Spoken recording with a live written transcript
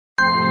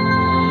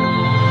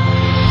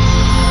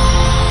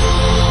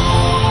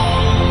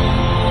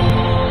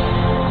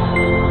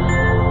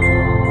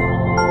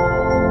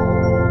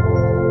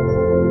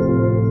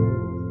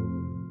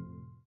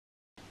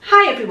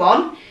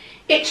everyone,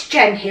 it's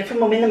Jen here from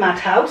Mum in the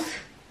Madhouse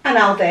and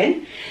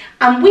Alvin,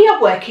 and we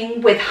are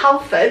working with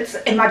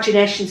Halfords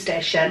Imagination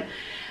Station,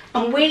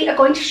 and we are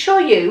going to show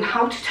you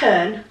how to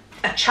turn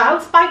a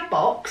child's bike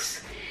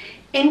box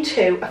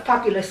into a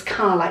fabulous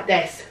car like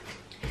this.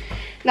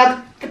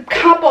 Now the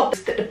cardboard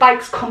that the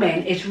bikes come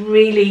in is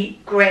really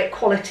great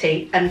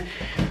quality and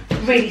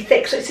really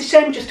thick, so it's a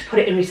shame just to put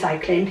it in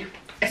recycling,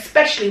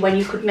 especially when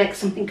you could make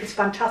something as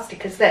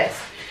fantastic as this.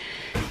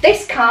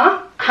 This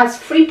car has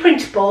 3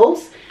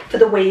 printables for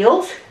the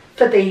wheels,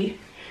 for the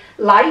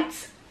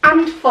lights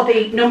and for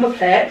the number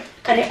plate,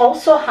 and it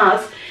also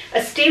has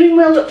a steering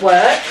wheel that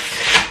works,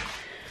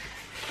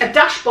 a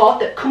dashboard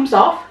that comes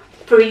off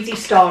for easy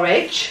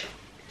storage,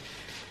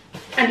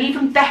 and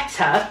even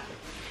better,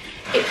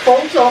 it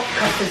folds up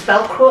because there's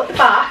Velcro at the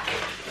back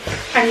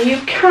and you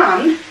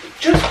can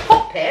just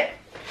pop it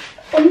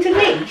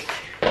underneath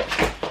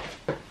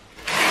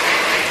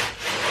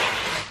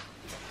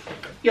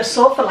your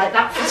sofa like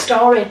that for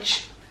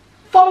storage.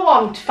 Follow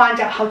on to find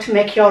out how to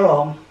make your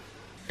own.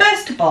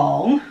 First of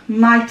all,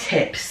 my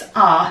tips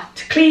are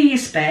to clear your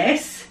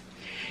space.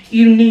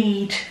 You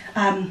need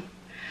a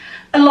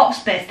lot of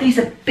space. These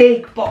are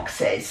big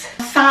boxes.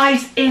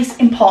 Size is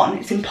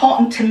important. It's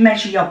important to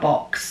measure your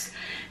box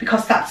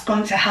because that's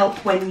going to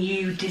help when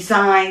you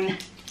design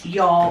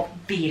your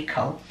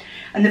vehicle.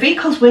 And the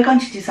vehicles we're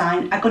going to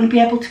design are going to be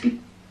able to be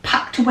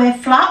packed away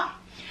flat,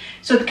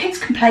 so the kids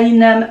can play in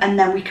them, and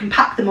then we can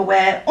pack them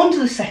away under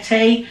the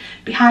settee,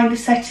 behind the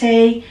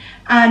settee,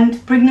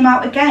 and bring them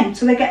out again,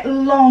 so they get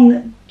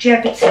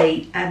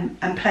longevity and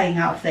playing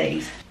out of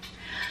these.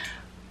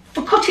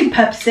 For cutting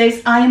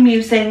purposes, I am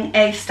using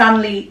a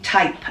Stanley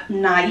type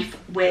knife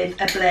with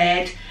a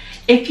blade.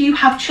 If you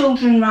have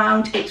children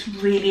around, it's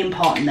really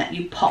important that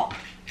you pop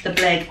the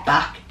blade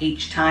back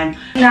each time.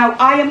 Now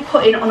I am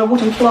cutting on a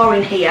wooden floor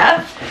in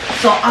here,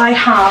 so I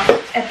have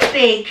a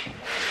big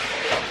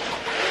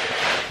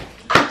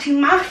cutting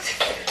mat.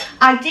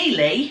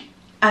 Ideally,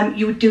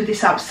 you would do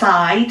this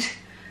outside,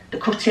 the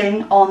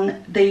cutting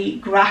on the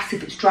grass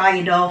if it's dry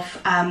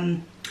enough,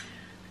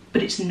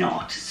 but it's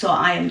not, so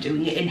I am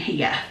doing it in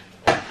here.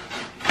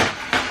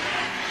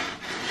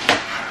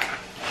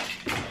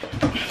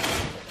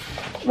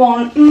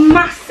 One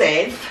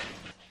massive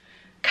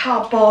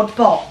cardboard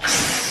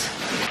box.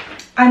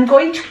 I'm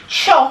going to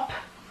chop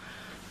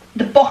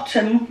the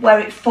bottom where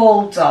it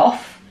folds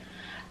off,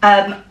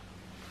 and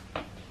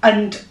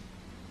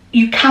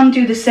you can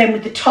do the same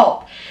with the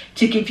top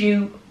to give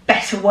you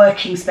better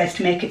working space,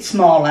 to make it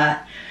smaller.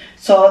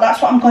 So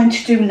that's what I'm going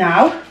to do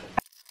now.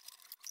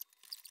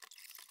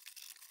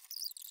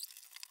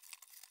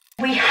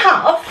 We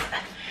have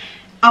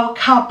our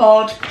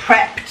cardboard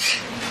prepped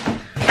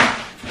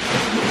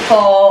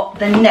for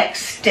the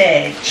next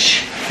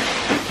stage.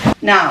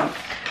 Now,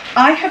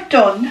 I have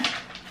done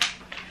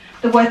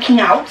the working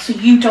out so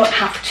you don't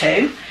have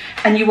to,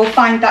 and you will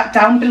find that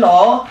down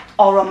below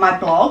or on my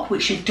blog,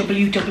 which is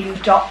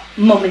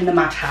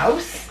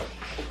www.muminthemadhouse.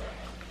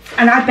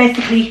 And I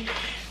basically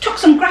took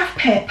some graph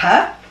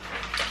paper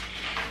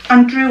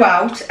and drew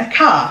out a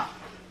car,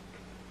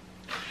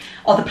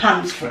 or the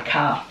plans for a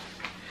car.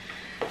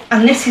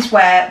 And this is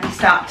where we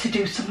start to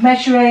do some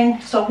measuring.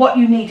 So what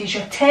you need is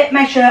your tape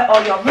measure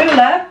or your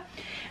ruler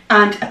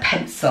and a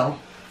pencil.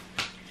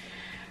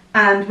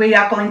 And we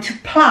are going to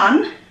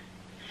plan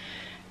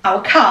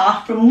our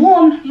car from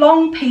one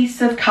long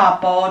piece of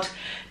cardboard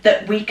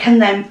that we can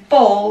then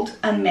fold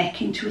and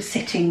make into a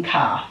sitting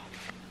car.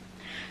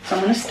 So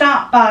I'm going to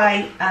start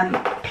by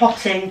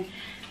plotting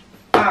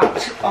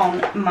out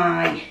on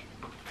my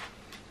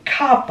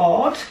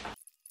cardboard.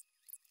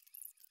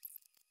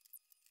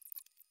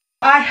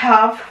 I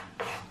have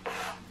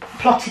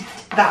plotted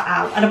that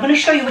out, and I'm going to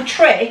show you a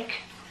trick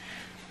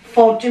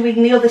for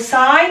doing the other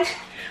side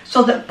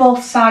so that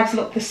both sides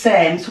look the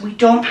same, so we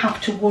don't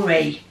have to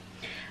worry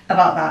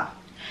about that.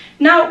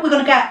 Now we're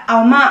going to get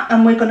our mat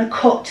and we're going to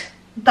cut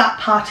that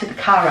part of the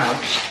car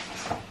out.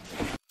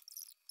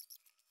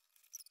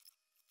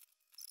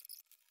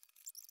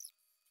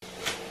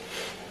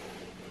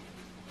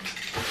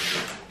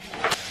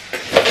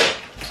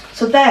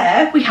 So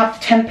there we have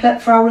the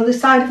template for our other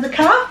side of the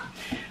car.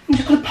 I'm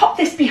just going to pop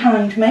this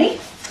behind me,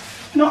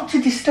 not to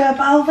disturb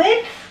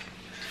Alvin.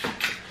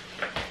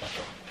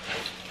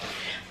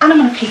 And I'm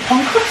going to keep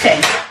on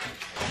cutting.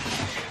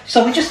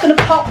 So we're just going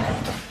to pop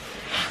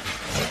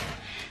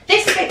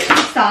this bit to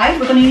the side.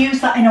 We're going to use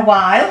that in a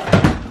while.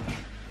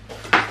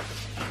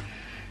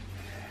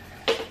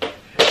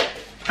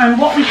 And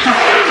what we have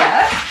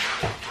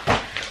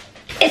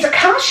here is a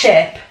car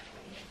shape.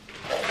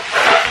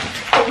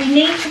 But we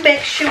need to make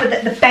sure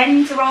that the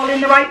bends are all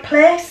in the right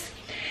place,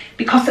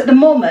 because at the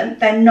moment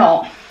they're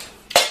not.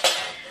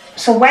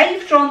 So where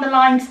you've drawn the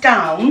lines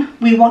down,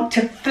 we want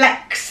to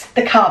flex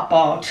the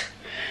cardboard.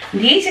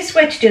 And the easiest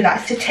way to do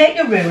that is to take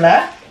your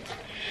ruler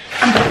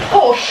and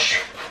push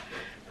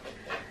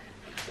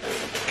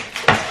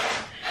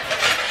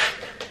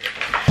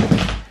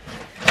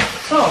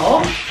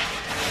so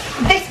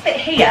this bit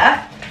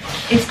here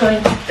is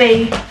going to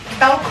be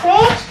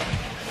velcroed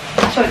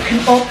so it can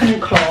open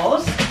and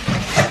close.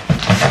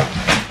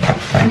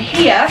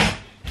 here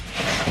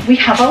we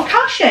have our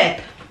car shape.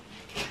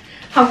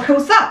 How cool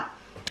is that?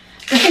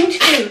 The thing to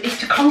do is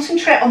to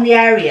concentrate on the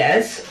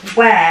areas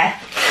where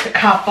the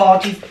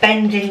cardboard is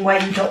bending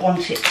where you don't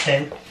want it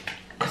to,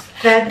 because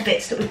they're the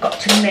bits that we've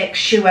got to make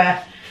sure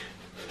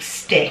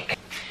stick.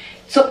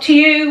 It's up to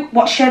you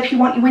what shape you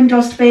want your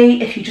windows to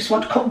be, if you just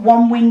want to cut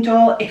one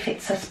window, if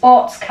it's a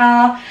sports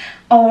car,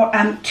 or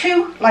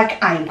two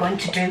like I am going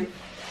to do.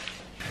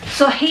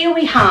 So here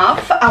we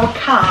have our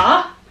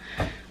car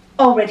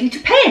all ready to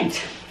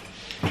paint.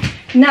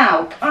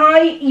 Now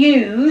I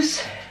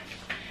use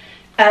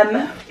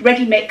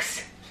ready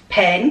mix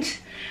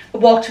paint,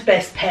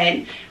 water-based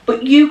paint,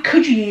 but you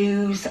could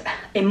use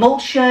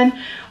emulsion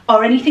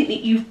or anything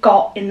that you've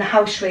got in the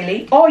house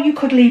really, or you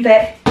could leave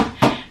it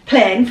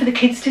plain for the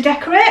kids to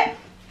decorate.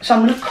 So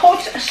I'm going to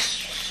cut a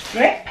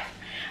strip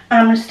and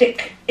I'm going to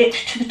stick it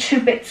to the two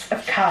bits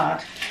of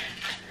card.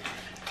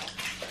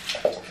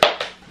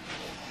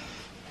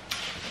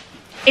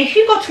 If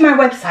you go to my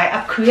website,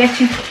 I've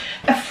created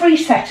a free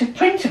set of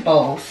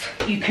printables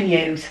you can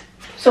use.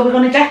 So we're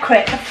going to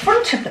decorate the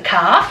front of the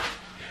car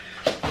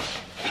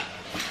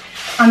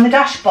and the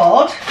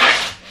dashboard.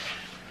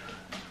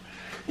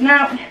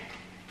 Now,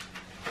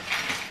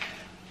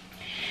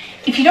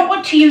 if you don't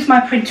want to use my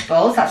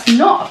printables, that's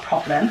not a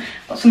problem.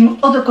 I've got some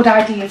other good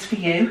ideas for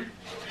you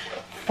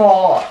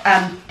for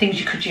things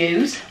you could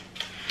use.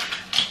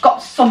 I've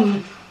got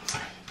some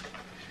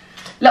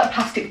little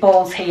plastic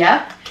balls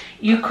here.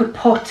 You could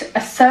put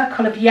a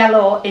circle of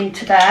yellow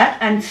into there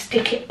and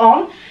stick it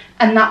on,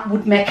 and that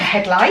would make a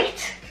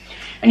headlight.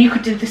 And you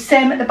could do the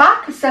same at the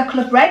back, a circle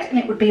of red, and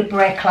it would be a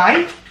brake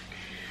light.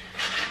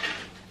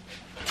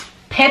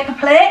 Paper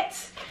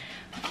plates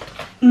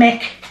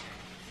make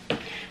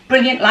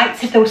brilliant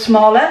lights if they were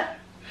smaller.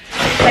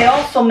 They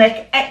also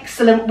make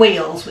excellent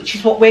wheels, which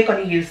is what we're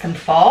going to use them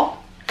for.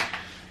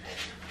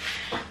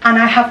 And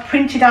I have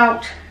printed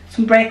out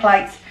some brake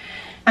lights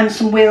and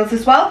some wheels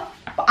as well.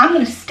 But I'm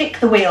going to stick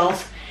the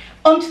wheels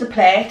onto the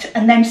plate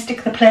and then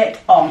stick the plate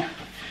on.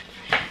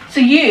 So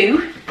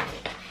you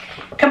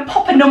can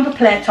pop a number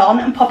plate on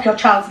and pop your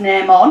child's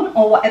name on,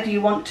 or whatever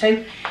you want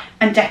to,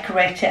 and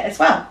decorate it as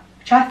well,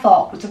 which I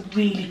thought was a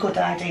really good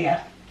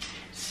idea.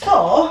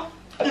 So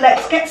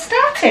let's get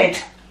started.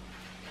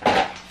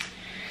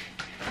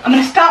 I'm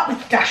going to start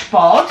with the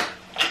dashboard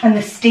and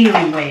the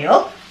steering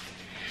wheel.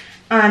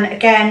 And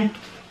again,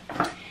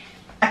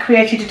 I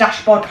created a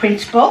dashboard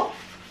printable.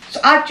 So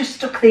I've just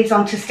stuck these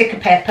onto sticker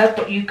paper,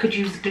 but you could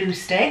use a glue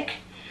stick.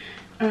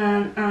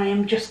 And I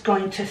am just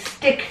going to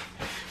stick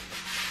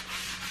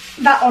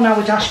that on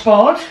our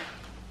dashboard.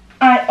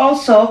 I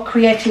also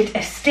created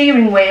a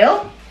steering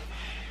wheel.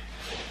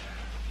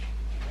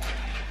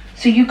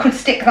 So you could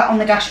stick that on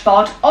the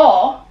dashboard,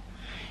 or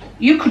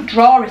you could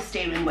draw a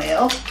steering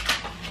wheel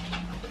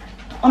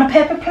on a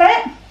paper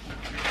plate.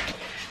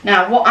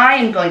 Now what I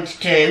am going to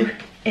do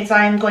is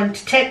I am going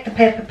to take the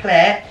paper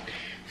plate,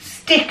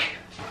 stick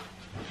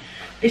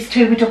this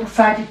to with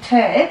double-sided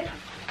tape.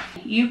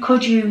 You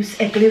could use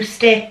a glue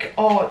stick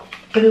or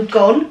glue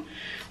gun,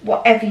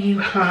 whatever you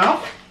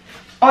have,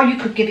 or you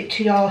could give it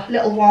to your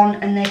little one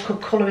and they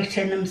could colour it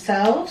in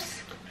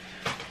themselves.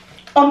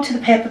 Onto the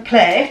paper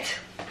plate,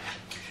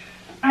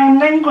 I'm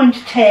then going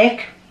to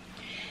take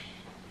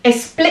a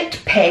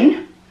split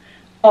pin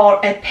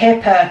or a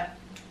paper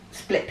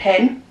split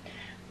pin,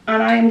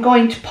 and I'm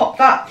going to pop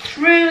that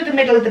through the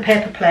middle of the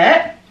paper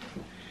plate,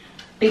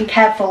 being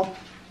careful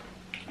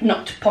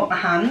not to pop my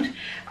hand,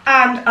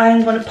 and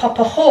I'm going to pop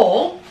a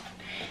hole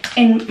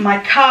in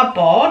my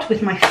cardboard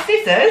with my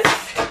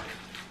scissors,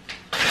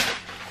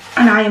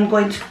 and I am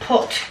going to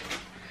put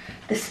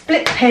the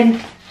split pin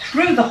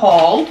through the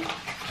hole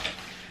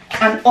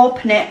and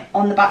open it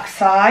on the back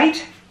side,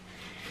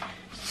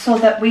 so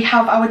that we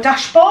have our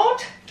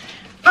dashboard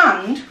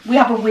and we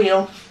have a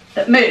wheel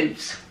that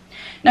moves.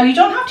 Now you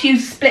don't have to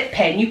use a split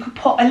pin, you could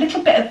put a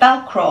little bit of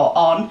Velcro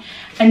on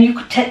and you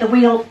could take the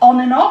wheel on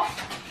and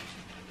off.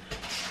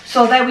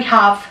 So there we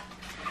have,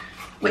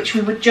 which we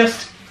would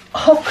just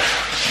hook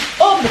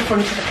over the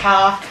front of the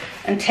car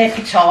and tape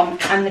it on,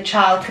 and the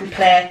child can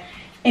play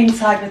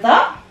inside with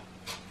that.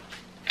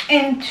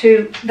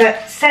 Into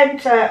the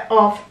centre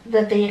of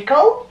the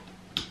vehicle,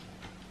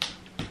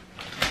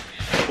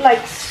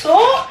 like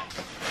so.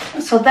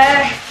 So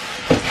there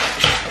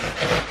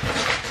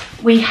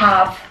we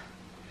have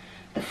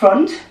the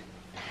front,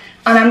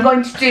 and I'm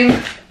going to do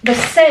the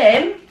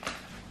same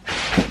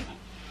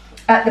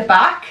at the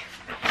back,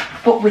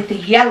 but with the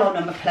yellow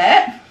number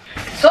plate.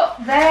 So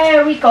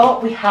there we go,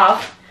 we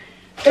have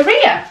the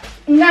rear.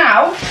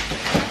 Now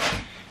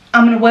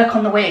I'm going to work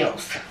on the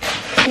wheels.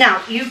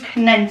 Now you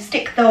can then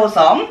stick those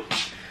on,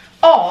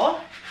 or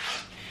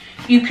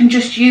you can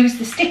just use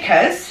the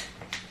stickers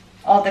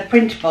or the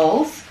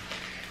printables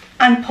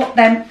and put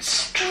them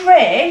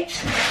straight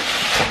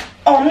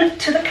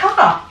onto the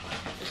car.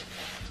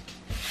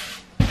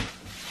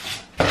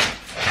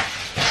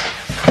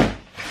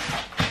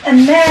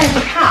 And there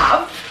we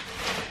have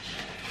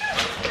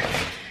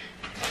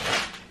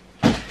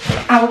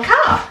our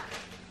car.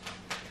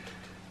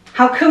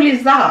 How cool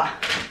is that?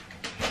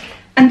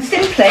 and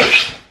simply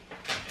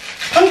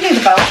undo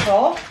the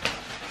Velcro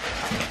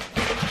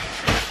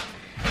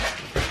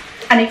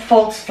and it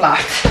folds flat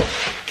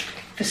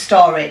for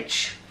storage.